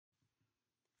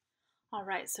All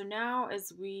right, so now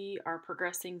as we are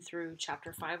progressing through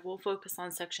Chapter 5, we'll focus on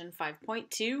Section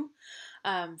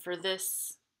 5.2 for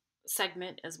this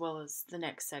segment as well as the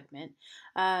next segment.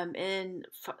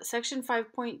 Section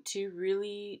 5.2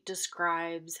 really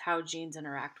describes how genes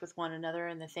interact with one another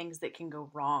and the things that can go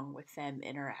wrong with them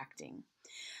interacting.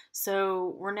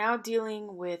 So we're now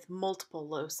dealing with multiple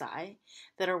loci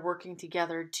that are working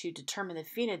together to determine the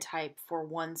phenotype for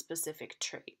one specific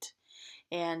trait.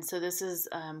 And so this is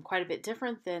quite a bit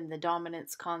different than the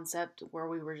dominance concept where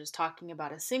we were just talking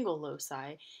about a single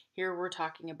loci. Here we're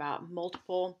talking about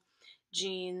multiple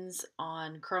genes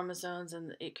on chromosomes,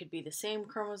 and it could be the same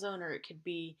chromosome or it could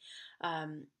be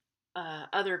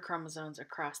other chromosomes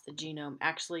across the genome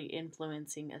actually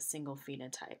influencing a single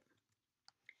phenotype.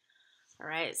 All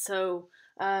right, so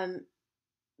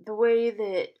the way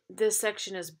that this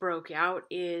section is broke out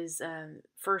is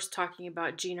first talking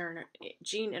about gene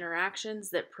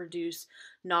interactions that produce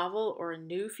novel or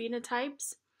new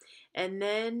phenotypes. And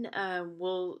then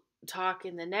we'll talk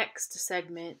in the next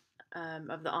segment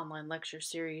of the online lecture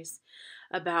series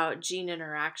about gene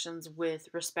interactions with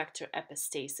respect to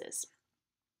epistasis.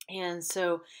 And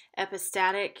so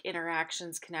epistatic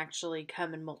interactions can actually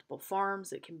come in multiple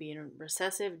forms. It can be in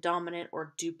recessive, dominant,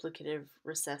 or duplicative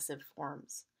recessive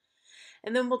forms.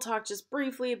 And then we'll talk just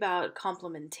briefly about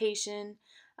complementation.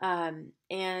 And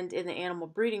in the animal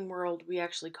breeding world, we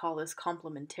actually call this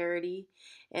complementarity.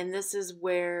 And this is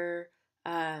where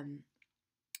the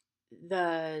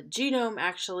genome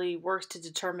actually works to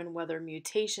determine whether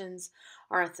mutations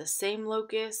are at the same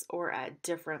locus or at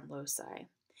different loci.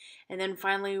 And then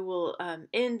finally, we'll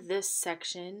end this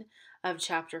section of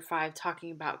Chapter 5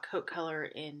 talking about coat color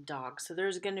in dogs. So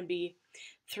there's going to be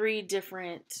 3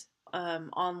 different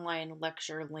online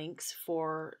lecture links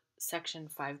for section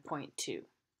 5.2.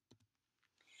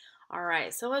 All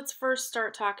right, so let's first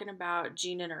start talking about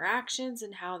gene interactions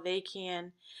and how they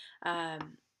can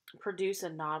produce a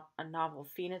novel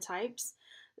phenotype.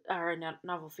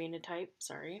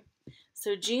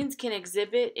 So genes can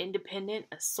exhibit independent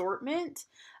assortment,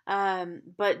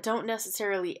 but don't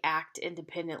necessarily act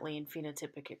independently in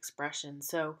phenotypic expression.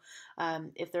 So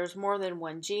if there's more than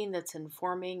one gene that's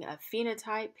informing a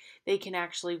phenotype, they can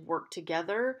actually work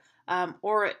together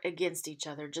or against each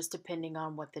other, just depending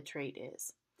on what the trait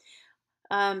is.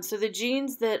 So the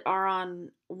genes that are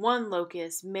on one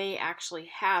locus may actually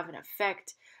have an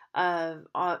effect of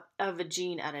a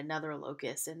gene at another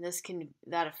locus, and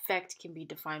that effect can be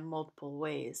defined multiple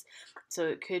ways. So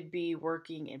it could be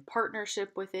working in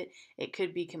partnership with it, it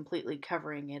could be completely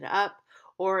covering it up,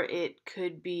 or it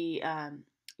could be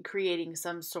creating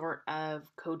some sort of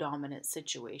codominant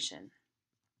situation.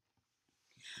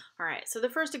 All right, so the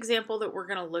first example that we're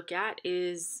going to look at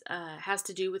has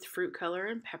to do with fruit color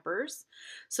and peppers.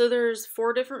 So there's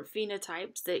 4 different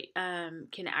phenotypes that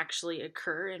can actually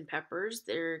occur in peppers.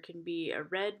 There can be a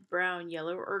red, brown,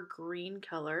 yellow, or green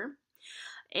color.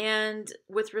 And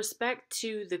with respect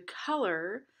to the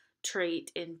color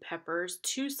trait in peppers,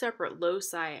 2 separate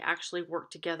loci actually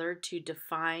work together to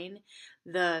define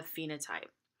the phenotype.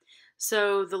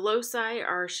 So the loci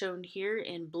are shown here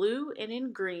in blue and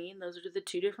in green. Those are the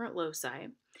 2 different loci.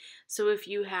 So if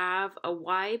you have a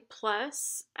Y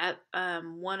plus at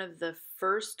one of the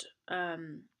first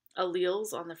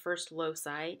alleles on the first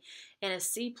loci and a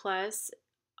C plus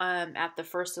at the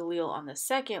first allele on the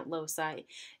second loci,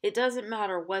 it doesn't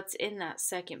matter what's in that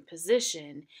second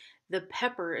position, the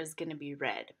pepper is going to be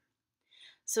red.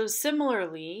 So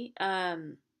similarly,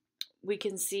 we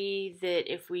can see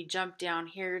that if we jump down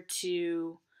here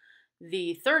to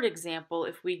the third example,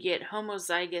 if we get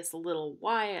homozygous little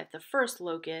y at the first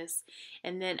locus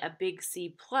and then a big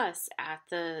C plus at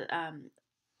the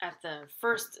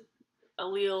first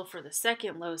allele for the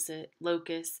second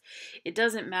locus, it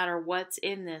doesn't matter what's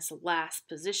in this last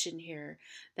position here,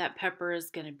 that pepper is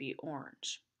going to be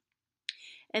orange.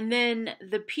 And then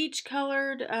the peach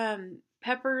colored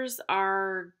peppers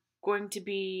are going to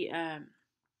be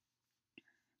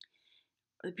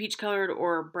the peach colored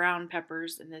or brown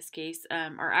peppers in this case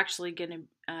are actually going to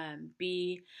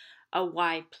be a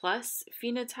Y plus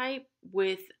phenotype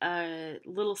with a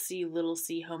little c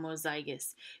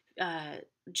homozygous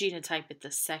genotype at the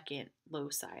second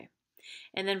loci.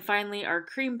 And then finally, our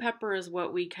cream pepper is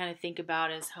what we kind of think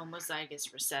about as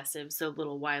homozygous recessive. So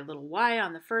little y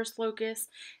on the first locus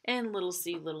and little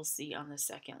c on the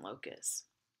second locus.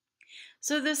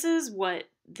 So this is what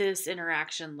this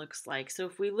interaction looks like. So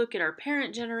if we look at our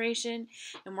parent generation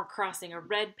and we're crossing a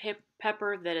red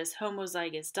pepper that is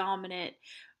homozygous dominant,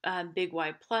 big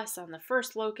Y plus on the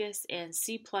first locus and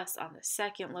C plus on the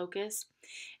second locus,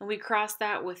 and we cross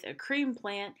that with a cream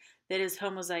plant that is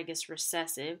homozygous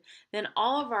recessive, then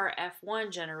all of our F1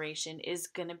 generation is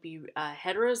going to be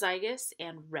heterozygous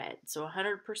and red. So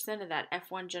 100% of that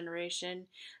F1 generation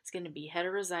is going to be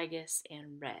heterozygous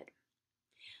and red.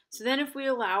 So then if we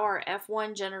allow our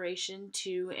F1 generation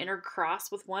to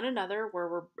intercross with one another, where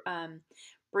we're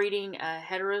breeding a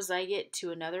heterozygote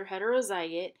to another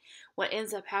heterozygote, what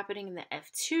ends up happening in the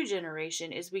F2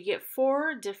 generation is we get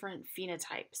 4 different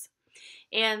phenotypes.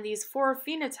 And these 4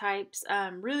 phenotypes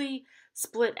really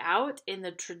split out in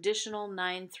the traditional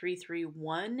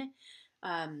 9-3-3-1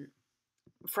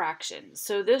 fraction.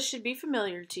 So this should be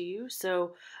familiar to you.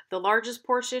 So the largest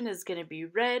portion is going to be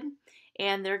red,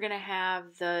 and they're going to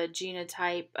have the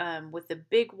genotype with the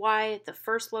big Y at the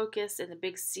first locus and the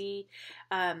big C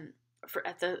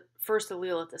at the first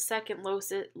allele at the second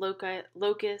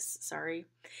locus. Sorry,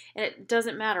 and it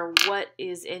doesn't matter what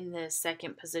is in the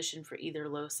second position for either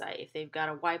loci. If they've got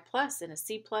a Y plus and a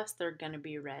C plus, they're going to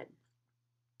be red.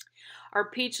 Our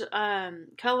peach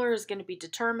color is going to be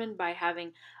determined by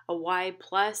having a Y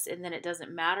plus, and then it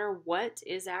doesn't matter what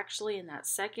is actually in that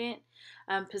second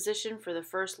position for the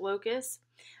first locus.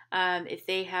 If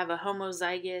they have a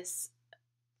homozygous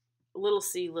little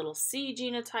c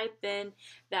genotype, then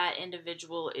that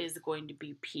individual is going to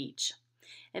be peach.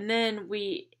 And then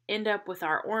we end up with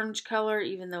our orange color,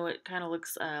 even though it kind of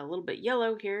looks a little bit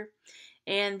yellow here.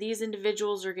 And these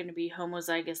individuals are going to be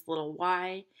homozygous little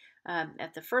y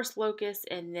at the first locus,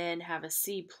 and then have a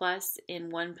C plus in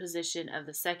one position of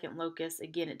the second locus.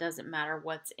 Again, it doesn't matter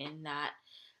what's in that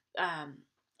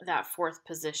that fourth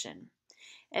position.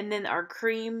 And then our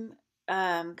cream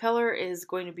color is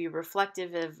going to be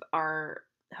reflective of our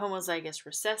homozygous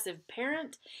recessive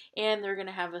parent, and they're going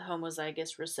to have a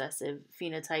homozygous recessive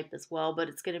phenotype as well, but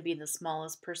it's going to be the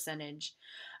smallest percentage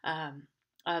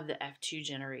of the F2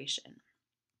 generation.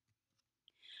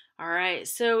 All right,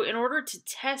 so in order to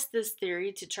test this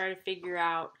theory to try to figure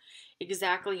out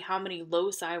exactly how many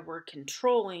loci we're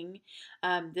controlling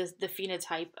the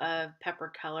phenotype of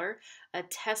pepper color, a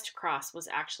test cross was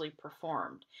actually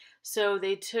performed. So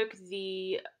they took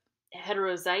the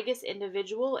heterozygous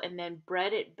individual and then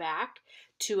bred it back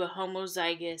to a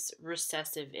homozygous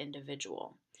recessive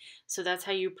individual. So that's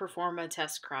how you perform a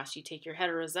test cross. You take your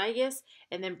heterozygous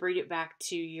and then breed it back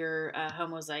to your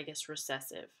homozygous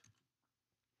recessive.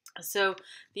 So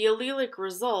the allelic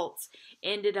results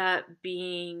ended up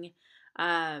being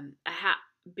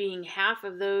half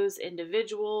of those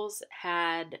individuals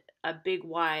had a big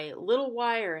Y, little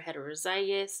y, or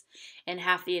heterozygous, and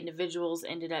half the individuals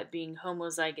ended up being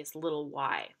homozygous little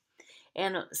y.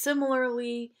 And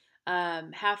similarly,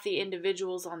 half the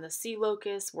individuals on the C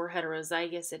locus were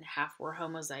heterozygous and half were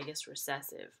homozygous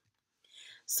recessive.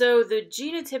 So the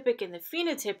genotypic and the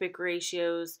phenotypic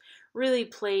ratios really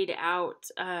played out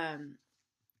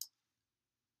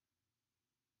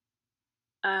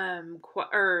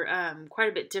quite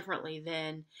a bit differently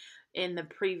than in the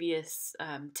previous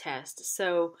test.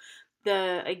 So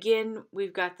again,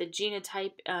 we've got the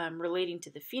genotype relating to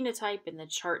the phenotype in the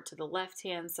chart to the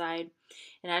left-hand side.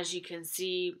 And as you can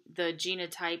see, the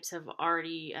genotypes have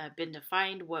already been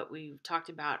defined, what we've talked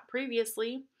about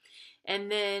previously.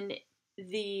 And then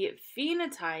the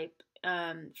phenotype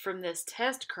from this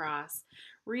test cross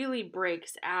really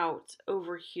breaks out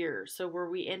over here. So where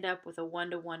we end up with a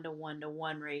 1-to-1 to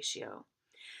 1-to-1 ratio.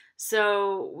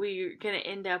 So we're going to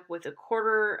end up with a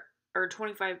quarter or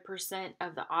 25%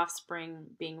 of the offspring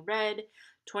being red,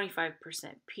 25%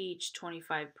 peach,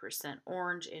 25%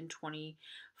 orange, and 25%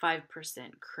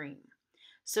 cream.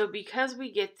 So because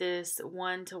we get this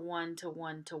 1-to-1 to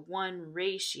 1-to-1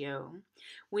 ratio,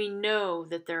 we know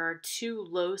that there are 2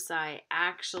 loci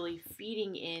actually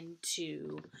feeding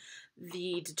into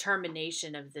the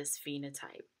determination of this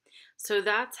phenotype. So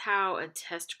that's how a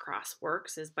test cross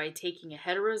works, is by taking a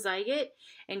heterozygote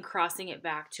and crossing it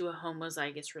back to a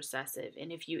homozygous recessive.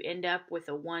 And if you end up with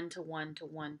a 1-to-1 to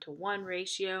 1-to-1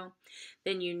 ratio,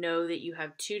 then you know that you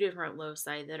have 2 different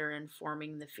loci that are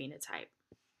informing the phenotype.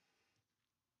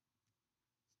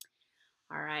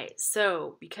 All right,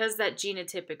 so because that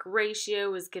genotypic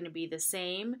ratio is going to be the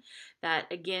same, that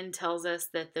again tells us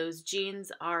that those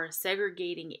genes are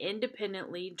segregating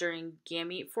independently during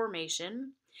gamete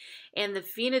formation, and the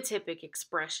phenotypic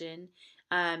expression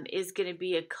is going to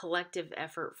be a collective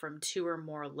effort from 2 or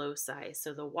more loci,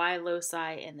 so the Y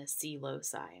loci and the C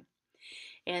loci.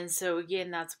 And so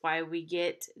again, that's why we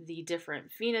get the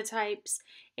different phenotypes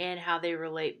and how they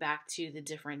relate back to the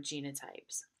different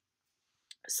genotypes.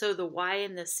 So the Y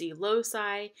and the C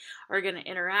loci are going to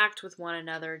interact with one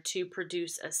another to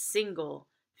produce a single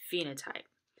phenotype.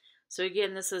 So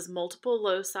again, this is multiple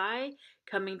loci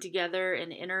coming together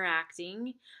and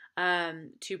interacting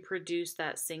to produce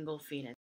that single phenotype.